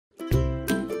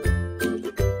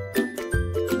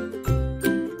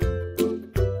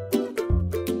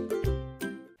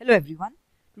Hello everyone.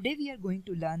 Today we are going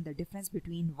to learn the difference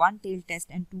between one-tailed test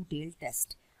and two-tailed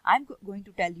test. I'm going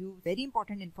to tell you very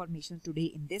important information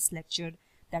today in this lecture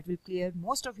that will clear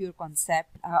most of your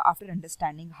concept after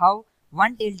understanding how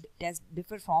one-tailed test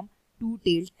differ from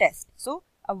two-tailed test. So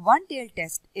a one-tailed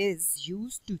test is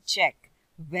used to check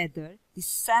whether the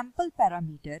sample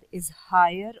parameter is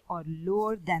higher or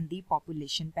lower than the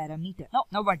population parameter.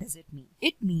 Now what does it mean?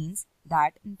 It means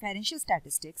that in inferential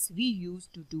statistics we use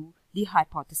to do the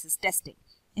hypothesis testing,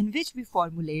 in which we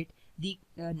formulate the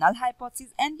null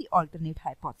hypothesis and the alternate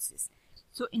hypothesis.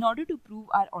 So in order to prove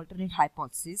our alternate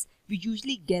hypothesis, we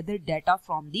usually gather data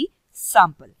from the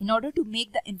sample in order to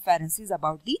make the inferences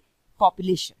about the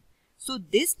population. So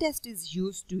this test is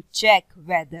used to check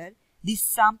whether the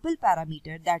sample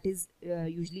parameter, that is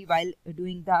usually while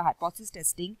doing the hypothesis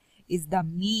testing, is the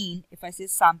mean. If I say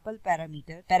sample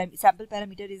parameter, sample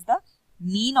parameter is the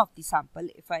mean of the sample.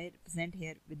 If I represent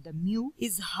here with the mu,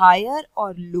 is higher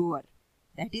or lower,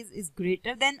 that is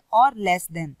greater than or less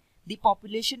than the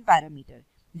population parameter,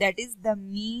 that is the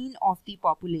mean of the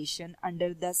population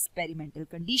under the experimental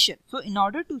condition. So in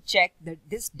order to check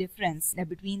this difference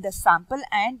between the sample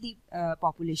and the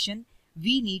population,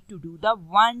 we need to do the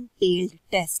one-tailed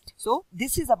test. So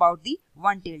this is about the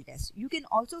one-tailed test. You can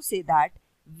also say that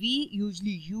we usually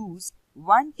use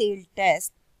one-tailed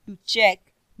test to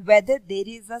check whether there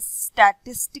is a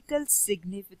statistical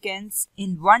significance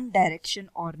in one direction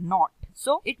or not.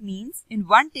 So it means in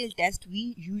one-tailed test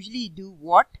we usually do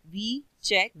what? We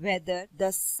check whether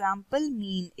the sample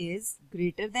mean is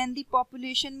greater than the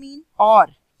population mean, or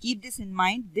keep this in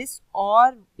mind, this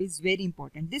or is very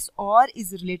important. This or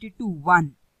is related to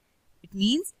 1. It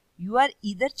means you are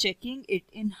either checking it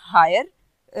in higher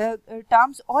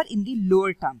terms or in the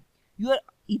lower term. You are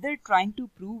either trying to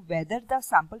prove whether the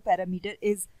sample parameter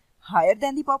is higher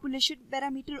than the population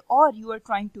parameter, or you are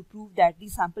trying to prove that the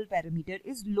sample parameter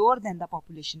is lower than the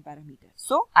population parameter.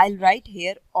 So I'll write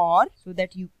here or, so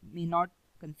that you may not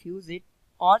confuse it,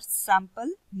 or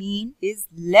sample mean is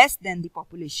less than the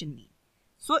population mean.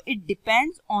 So it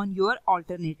depends on your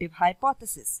alternative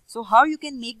hypothesis. So how you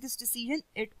can make this decision?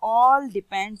 It all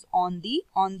depends on the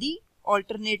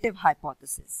alternative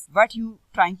hypothesis. What you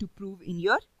trying to prove in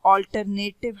your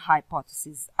alternative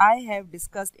hypothesis. I have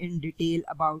discussed in detail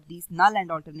about these null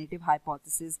and alternative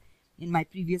hypothesis in my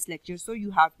previous lecture. So you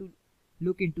have to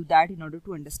look into that in order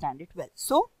to understand it well.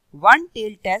 So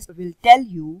one-tailed test will tell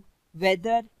you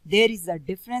whether there is a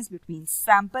difference between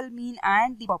sample mean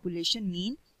and the population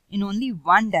mean in only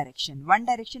one direction. One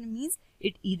direction means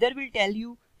it either will tell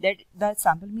you that the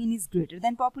sample mean is greater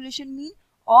than population mean,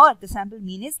 or the sample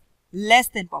mean is less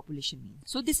than population mean.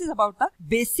 So this is about the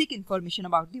basic information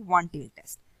about the one-tailed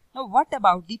test. Now what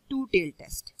about the two-tailed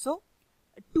test? So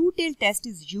a two-tailed test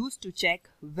is used to check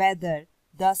whether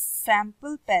the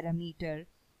sample parameter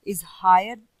is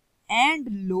higher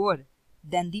and lower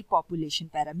than the population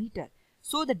parameter.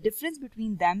 So the difference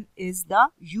between them is the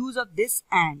use of this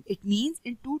and. It means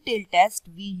in two-tailed test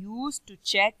we use to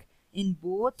check in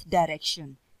both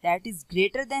direction, that is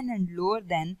greater than and lower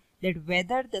than, that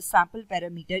whether the sample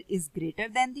parameter is greater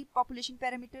than the population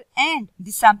parameter and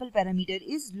the sample parameter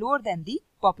is lower than the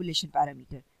population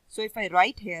parameter. So if I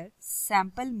write here,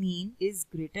 sample mean is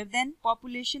greater than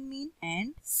population mean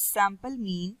and sample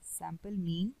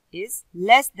mean is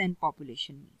less than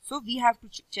population mean. So we have to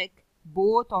check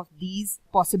both of these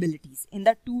possibilities in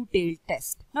the two-tailed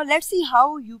test. Now let's see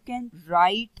how you can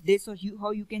write this, or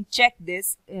how you can check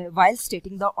this while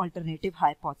stating the alternative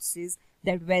hypothesis,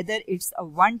 that whether it's a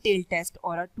one-tailed test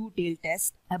or a two-tailed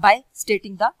test by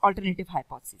stating the alternative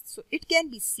hypothesis. So it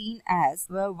can be seen as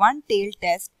a one-tailed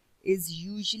test is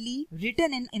usually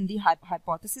written in the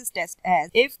hypothesis test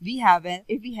as if we have a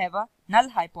null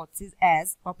hypothesis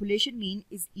as population mean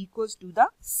is equals to the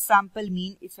sample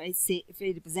mean. If I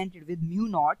represent it with mu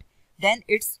naught, then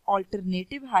its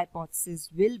alternative hypothesis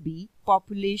will be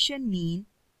population mean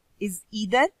is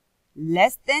either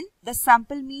less than the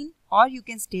sample mean, or you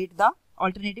can state the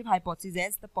alternative hypothesis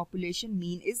as the population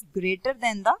mean is greater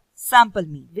than the sample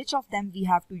mean. Which of them we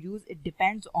have to use? It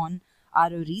depends on our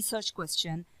research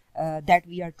question that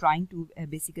we are trying to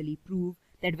basically prove,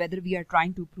 that whether we are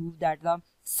trying to prove that the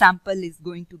sample is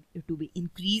going to be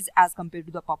increased as compared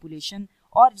to the population,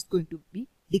 or it's going to be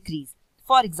decreased.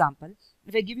 For example,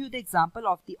 if I give you the example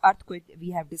of the earthquake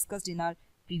we have discussed in our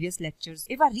previous lectures,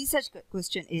 if our research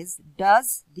question is,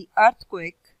 does the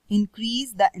earthquake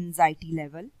increase the anxiety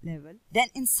level, then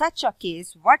in such a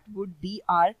case what would be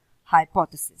our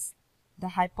hypothesis? The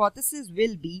hypothesis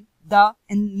will be the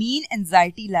mean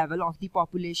anxiety level of the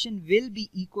population will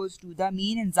be equals to the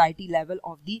mean anxiety level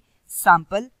of the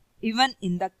sample even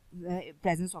in the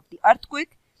presence of the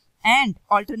earthquake, And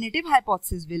alternative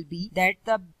hypothesis will be that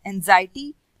the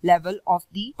anxiety level of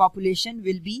the population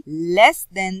will be less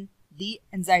than the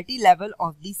anxiety level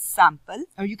of the sample,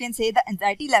 or you can say the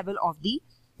anxiety level of the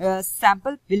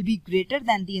sample will be greater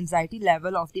than the anxiety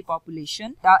level of the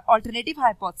population. The alternative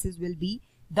hypothesis will be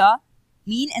the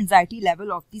mean anxiety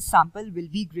level of the sample will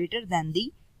be greater than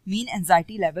the mean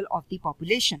anxiety level of the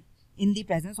population in the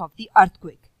presence of the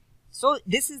earthquake. So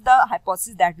this is the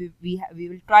hypothesis that we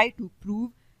will try to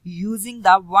prove using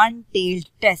the one-tailed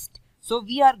test. So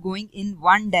we are going in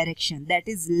one direction, that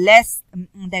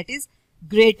is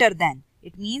greater than.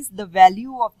 It means the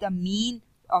value of the mean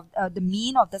of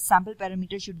the sample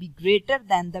parameter should be greater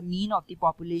than the mean of the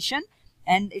population,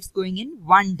 and it's going in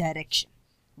one direction.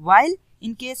 While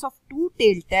in case of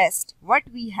two-tailed test, what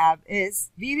we have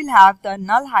is, we will have the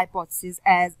null hypothesis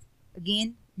as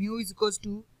again mu is equals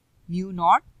to mu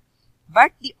naught,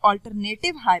 but the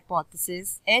alternative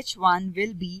hypothesis H1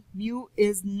 will be mu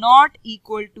is not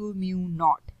equal to mu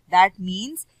naught. That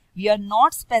means we are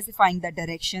not specifying the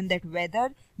direction, that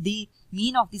whether the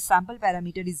mean of the sample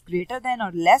parameter is greater than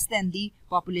or less than the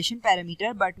population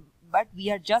parameter, but we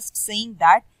are just saying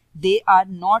that they are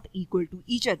not equal to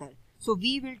each other. So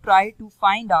we will try to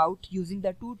find out using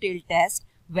the two-tailed test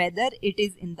whether it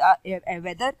is in the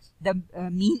whether the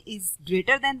mean is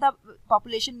greater than the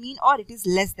population mean or it is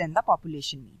less than the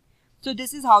population mean. So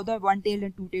this is how the one-tailed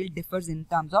and two-tailed differs in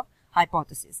terms of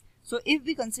hypothesis. So if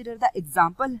we consider the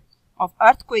example of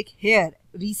earthquake here,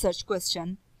 research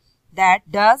question,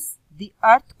 that does the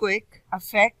earthquake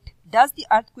affect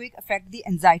the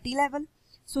anxiety level?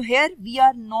 So here we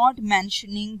are not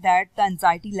mentioning that the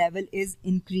anxiety level is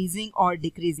increasing or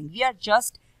decreasing. We are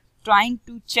just trying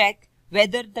to check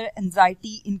whether the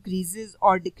anxiety increases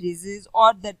or decreases,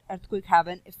 or that earthquake have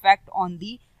an effect on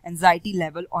the anxiety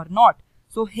level or not.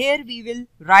 So here we will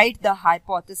write the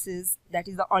hypothesis, that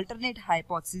is the alternate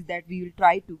hypothesis that we will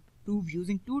try to prove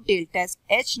using two-tailed test.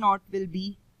 H naught will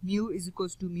be mu is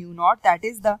equals to mu naught, that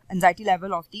is the anxiety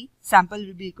level of the sample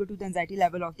will be equal to the anxiety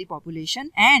level of the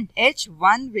population, and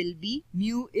H1 will be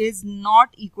mu is not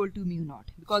equal to mu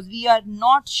naught, because we are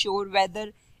not sure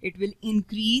whether it will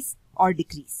increase or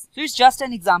decrease. So it's just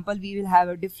an example. We will have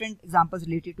a different examples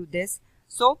related to this.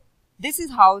 So this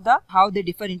is how they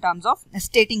differ in terms of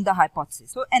stating the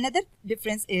hypothesis. So another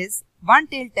difference is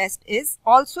one-tailed test is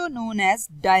also known as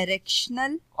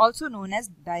directional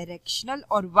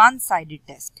or one-sided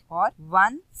test,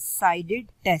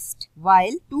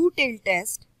 while two-tailed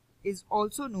test is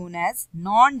also known as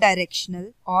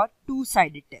non-directional or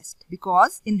two-sided test,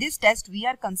 because in this test we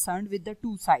are concerned with the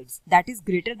two sides, that is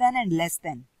greater than and less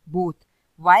than both,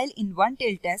 while in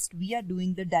one-tailed test we are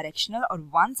doing the directional or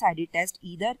one-sided test,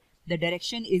 either the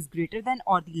direction is greater than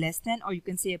or the less than, or you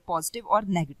can say a positive or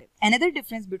negative. Another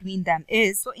difference between them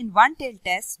is, so in one-tailed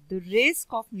test the risk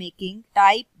of making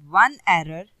type 1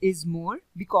 error is more,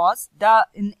 because the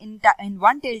in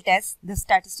one-tailed test the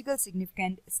statistical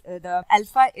significance, the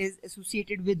alpha is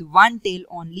associated with one tail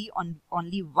only on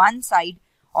only one side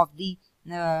of the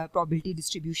probability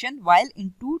distribution, while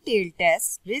in two-tailed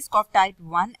test risk of type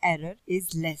 1 error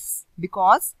is less,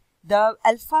 because the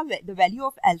value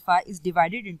of alpha is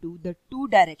divided into the two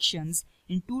directions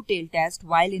in two-tailed test,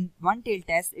 while in one-tailed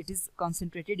test it is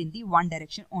concentrated in the one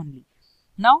direction only.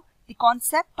 Now the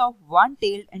concept of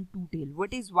one-tailed and two-tailed,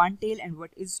 what is one-tailed and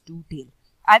what is two-tailed,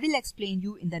 I will explain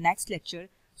you in the next lecture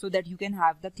so that you can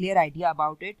have the clear idea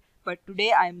about it. But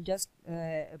today I am just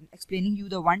explaining you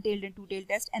the one-tailed and two-tailed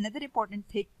test. Another important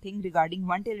thing regarding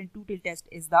one-tailed and two-tailed test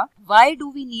is the why do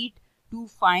we need to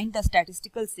find the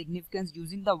statistical significance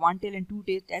using the one-tailed and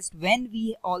two-tailed test when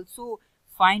we also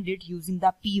find it using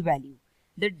the p-value.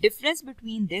 The difference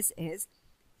between this is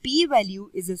p-value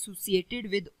is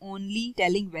associated with only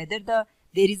telling whether there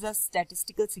is a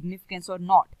statistical significance or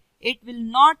not. It will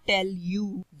not tell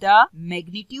you the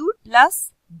magnitude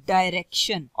plus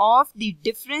direction of the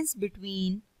difference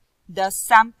between the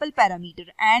sample parameter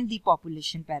and the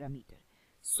population parameter.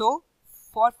 So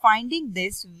for finding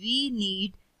this we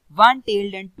need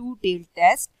one-tailed and two-tailed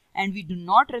test, and we do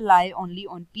not rely only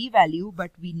on p-value,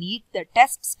 but we need the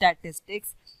test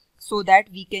statistics so that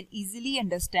we can easily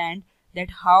understand that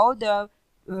how the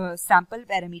sample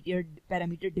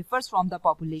parameter differs from the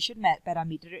population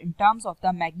parameter in terms of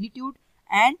the magnitude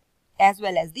and as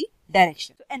well as the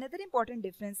direction. So another important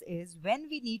difference is when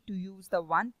we need to use the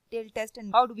one-tailed test,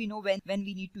 and how do we know when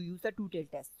we need to use the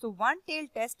two-tailed test. So one-tailed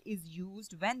test is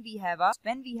used when we have a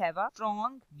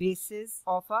strong basis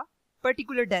of a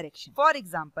particular direction. For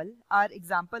example, our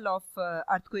example of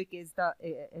earthquake is a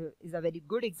very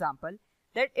good example,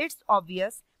 that it's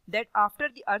obvious that after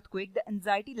the earthquake, the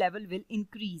anxiety level will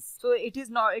increase. So it is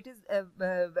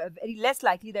very less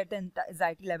likely that the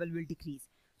anxiety level will decrease.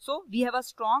 So we have a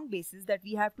strong basis that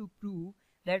we have to prove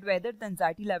that whether the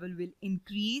anxiety level will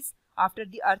increase after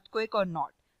the earthquake or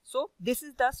not. So this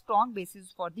is the strong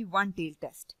basis for the one-tailed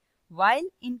test. While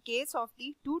in case of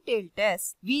the two-tailed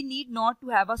test, we need not to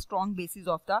have a strong basis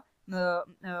of the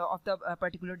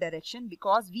particular direction,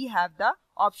 because we have the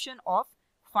option of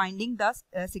finding the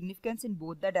significance in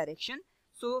both the direction.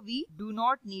 So we do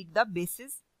not need the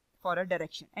basis for a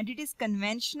direction. And it is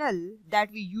conventional that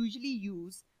we usually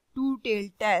use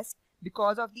two-tailed test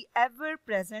because of the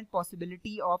ever-present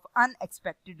possibility of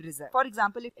unexpected result. For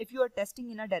example, if you are testing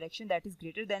in a direction that is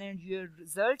greater than and your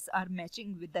results are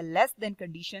matching with the less than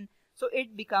condition, so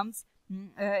it becomes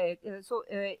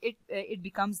it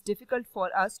becomes difficult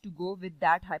for us to go with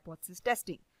that hypothesis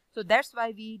testing. So that's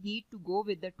why we need to go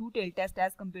with the two-tailed test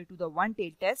as compared to the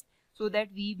one-tailed test, so that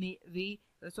we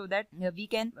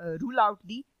can rule out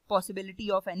the possibility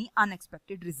of any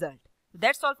unexpected result. So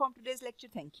that's all from today's lecture.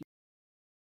 Thank you.